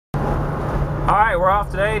Alright, we're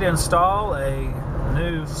off today to install a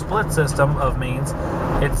new split system of means.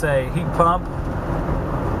 It's a heat pump,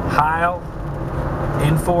 Heil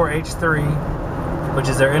N4H3, which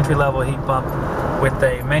is their entry-level heat pump, with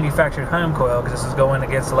a manufactured home coil, because this is going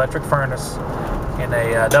against electric furnace in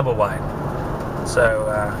a double wide. So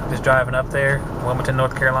just driving up there, Wilmington,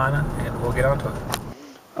 North Carolina, and we'll get onto it.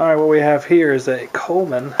 Alright, what we have here is a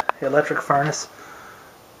Coleman electric furnace,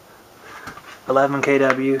 11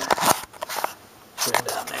 kW. Right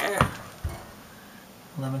down there.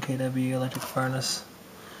 11 kW electric furnace.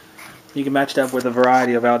 You can match it up with a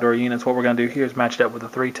variety of outdoor units. What we're going to do here is match it up with a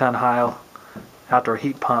 3-ton Heil outdoor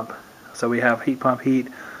heat pump. So we have heat pump heat,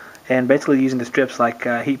 and basically using the strips like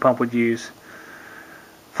heat pump would use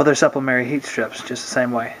for their supplementary heat strips, just the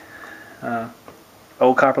same way.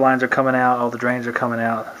 Old copper lines are coming out, all the drains are coming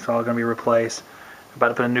out. It's all going to be replaced. We're about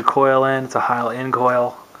to put a new coil in. It's a Heil N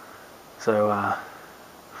coil. So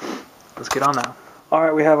let's get on now.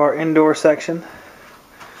 Alright, we have our indoor section.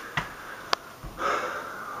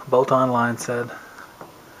 Bolt-on line set.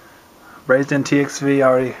 Brazed in TXV,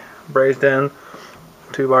 already brazed in.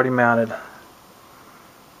 Tube already mounted.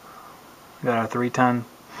 We got our 3-ton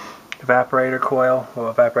evaporator coil.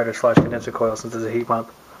 Well, evaporator / condenser coil, since it's a heat pump.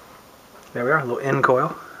 There we are, a little N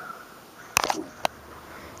coil.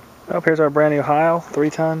 Oh, here's our brand new Heil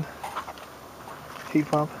 3-ton heat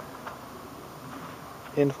pump.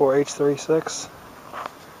 N4H336.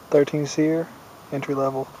 13 SEER, entry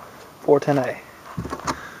level, 410A.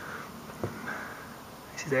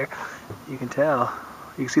 See there? You can tell.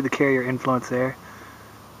 You can see the carrier influence there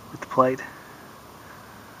with the plate.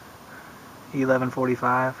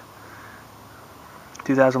 E1145,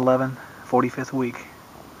 2011, 45th week.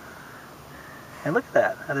 And look at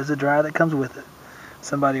that. That is a dryer that comes with it.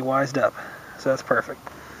 Somebody wised up. So that's perfect.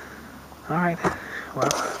 Alright. Well,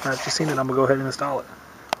 now that you've seen it, I'm going to go ahead and install it.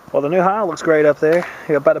 Well, the new Heil looks great up there.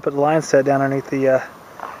 You're about to put the line set down underneath the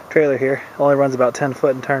trailer here. It only runs about 10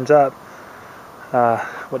 foot and turns up.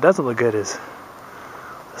 What doesn't look good is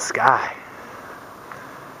the sky.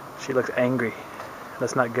 She looks angry.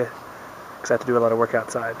 That's not good, because I have to do a lot of work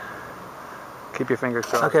outside. Keep your fingers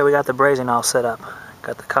crossed. Okay, we got the brazing all set up.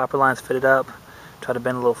 Got the copper lines fitted up. Try to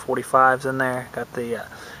bend a little 45s in there. Got the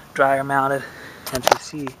dryer mounted. And you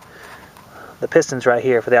see the pistons right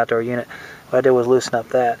here for the outdoor unit. What I did was loosen up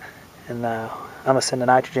that, and I'm going to send the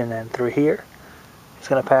nitrogen in through here. It's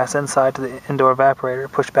going to pass inside to the indoor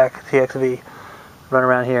evaporator, push back the TXV, run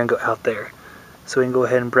around here and go out there. So we can go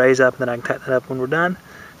ahead and braze up, and then I can tighten it up when we're done.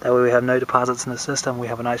 That way we have no deposits in the system. We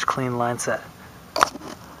have a nice clean line set.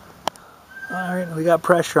 Alright, we got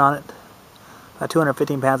pressure on it. About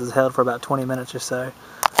 215 pounds is held for about 20 minutes or so.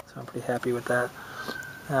 So I'm pretty happy with that.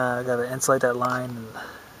 I got to insulate that line and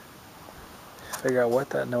figure out what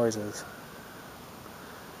that noise is.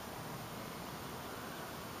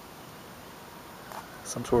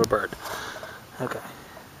 Some sort of bird. Okay.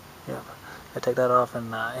 Yep. I take that off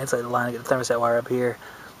and insulate the line and get the thermostat wire up here.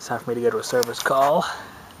 It's time for me to go to a service call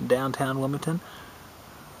downtown Wilmington.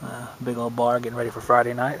 Big old bar getting ready for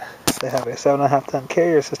Friday night. They have a 7.5-ton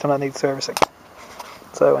carrier system that needs servicing.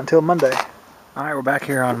 So until Monday. Alright, we're back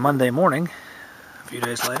here on Monday morning, a few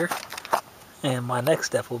days later. And my next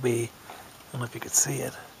step will be, I don't know if you could see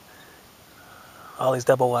it, all these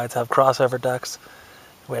double wides have crossover ducts.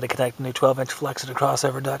 We had to connect a new 12-inch flex to the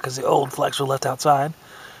crossover duct because the old flex was left outside.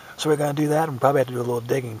 So we're going to do that, and probably have to do a little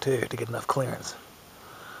digging too to get enough clearance.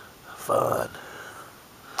 Fun.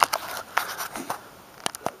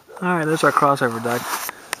 Alright, there's our crossover duct.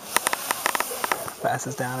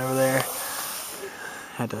 Passes down over there.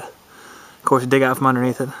 Had to, of course, dig out from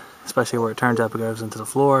underneath it, especially where it turns up and goes into the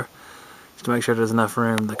floor, just to make sure there's enough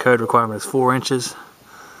room. The code requirement is 4 inches.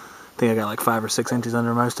 I think I got like 5 or 6 inches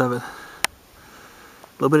under most of it.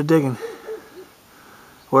 A little bit of digging.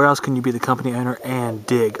 Where else can you be the company owner and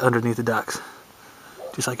dig underneath the ducts?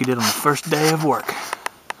 Just like you did on the first day of work.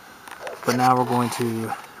 But now we're going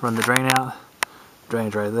to run the drain out.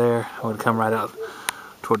 Drain's right there. I'm going to come right out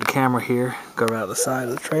toward the camera here. Go right out the side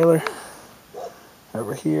of the trailer.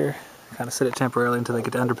 Over here. Kind of set it temporarily until they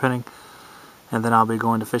get the underpinning. And then I'll be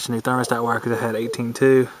going to fish a new thermostat wire because I had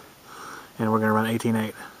 18.2. And we're going to run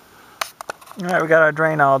 18.8. Alright, we got our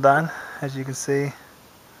drain all done, as you can see.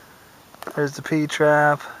 There's the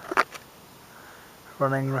P-trap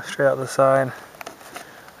running straight out the side.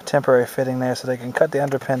 A temporary fitting there so they can cut the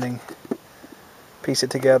underpinning, piece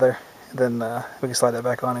it together, and then we can slide that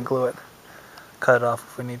back on and glue it. Cut it off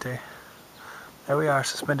if we need to. There we are,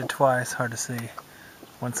 suspended twice, hard to see.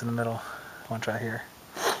 Once in the middle, once right here.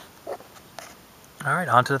 Alright,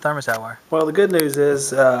 on to the thermostat wire. Well, the good news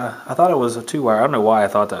is, I thought it was a 2-wire. I don't know why I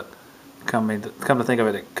thought that. Come to think of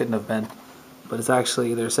it, it couldn't have been. but it's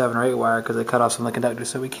actually either 7 or 8 wire because they cut off some of the conductors,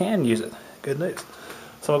 so we can use it. Good news.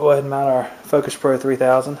 So I'm going to go ahead and mount our Focus Pro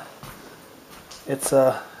 3000. It's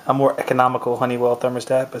a more economical Honeywell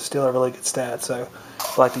thermostat, but still a really good stat, so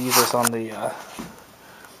I like to use this on the,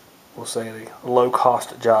 we'll say, the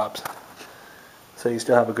low-cost jobs. So you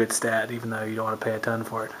still have a good stat, even though you don't want to pay a ton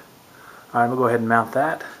for it. Alright, we'll go ahead and mount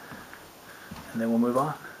that, and then we'll move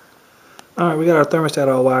on. Alright, we got our thermostat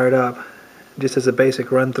all wired up. Just as a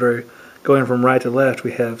basic run through, going from right to left,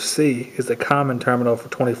 we have C is the common terminal for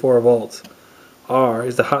 24 volts. R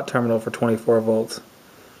is the hot terminal for 24 volts.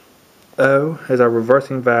 O is our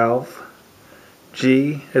reversing valve.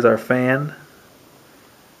 G is our fan.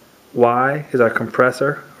 Y is our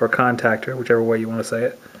compressor or contactor, whichever way you want to say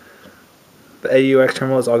it. The AUX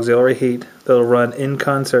terminal is auxiliary heat that will run in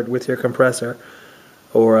concert with your compressor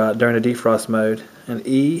or during a defrost mode. And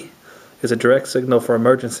E is a direct signal for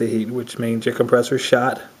emergency heat, which means your compressor is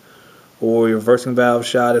shot or your reversing valve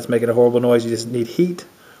shot. It's making a horrible noise. You just need heat.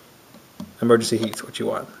 Emergency heat's what you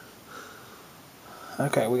want.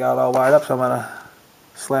 Okay, we got it all wired up, so I'm going to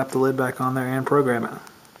slap the lid back on there and program it.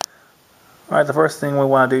 Alright, the first thing we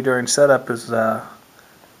want to do during setup is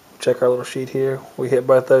check our little sheet here. We hit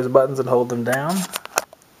both those buttons and hold them down.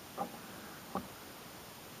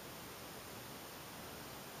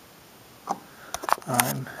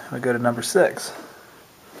 Alright, we go to number 6.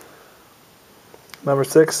 Number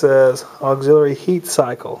 6 says auxiliary heat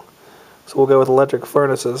cycle. So we'll go with electric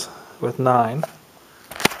furnaces with 9.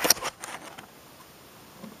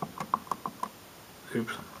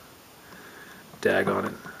 Oops. Dag on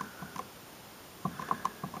it.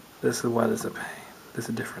 This is why this is a pain. This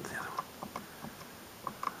is different than the other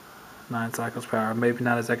one. 9 cycles per hour. Maybe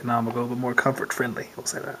not as economical, but more comfort friendly. We'll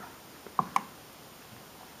say that.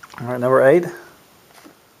 Alright, number 8.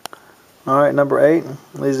 Alright, number 8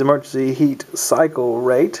 is emergency heat cycle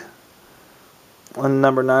rate. And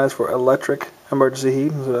number 9 is for electric emergency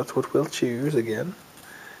heat, so that's what we'll choose again.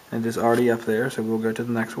 And it's already up there, so we'll go to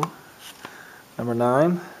the next one. Number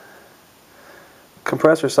 9,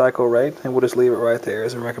 compressor cycle rate, and we'll just leave it right there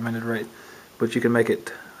as a recommended rate. But you can make it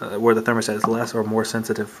where the thermostat is less or more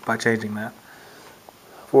sensitive by changing that.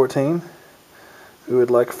 14, we would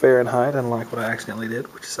like Fahrenheit, unlike what I accidentally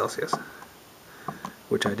did, which is Celsius.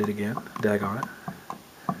 Which I did again, dag on it.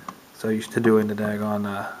 So used to doing the dag on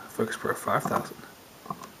Focus Pro 5000.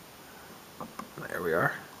 There we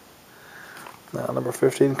are. Now number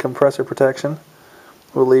 15, compressor protection.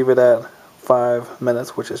 We'll leave it at 5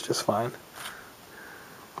 minutes, which is just fine.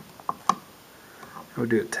 We'll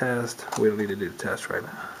do a test. We don't need to do the test right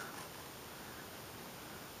now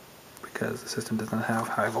because the system doesn't have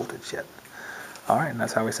high voltage yet. Alright, and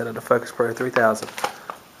that's how we set up the Focus Pro 3000.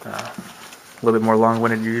 A little bit more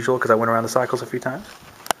long-winded than usual because I went around the cycles a few times.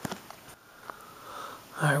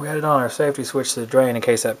 Alright, we added on our safety switch to the drain in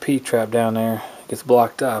case that P-trap down there gets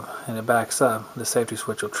blocked up and it backs up. The safety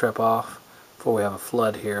switch will trip off before we have a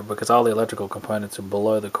flood here because all the electrical components are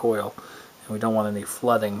below the coil and we don't want any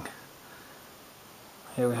flooding.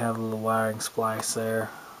 Here we have a little wiring splice there.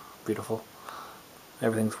 Beautiful.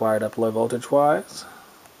 Everything's wired up low voltage wise.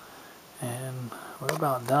 And we're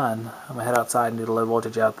about done. I'm going to head outside and do the low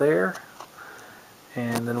voltage out there.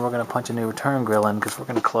 And then we're going to punch a new return grill in because we're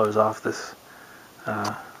going to close off this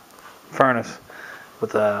furnace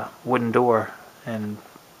with a wooden door and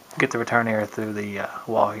get the return air through the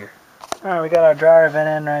wall here. Alright, we got our dryer vent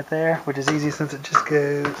in right there, which is easy since it just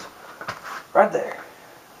goes right there.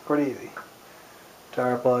 Pretty easy.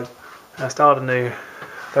 Dryer plug. I installed a new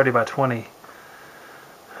 30x20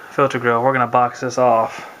 filter grill. We're going to box this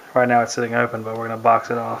off. Right now it's sitting open, but we're going to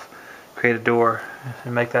box it off, create a door,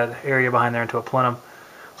 and make that area behind there into a plenum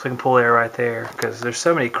so we can pull air right there because there's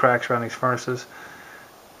so many cracks around these furnaces.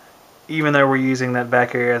 Even though we're using that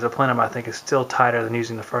back area as a plenum, I think it's still tighter than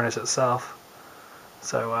using the furnace itself.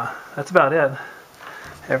 So that's about it.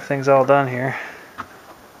 Everything's all done here.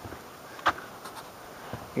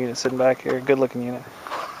 Unit sitting back here, good looking unit.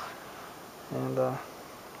 And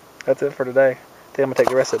that's it for today. I think I'm going to take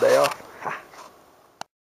the rest of the day off.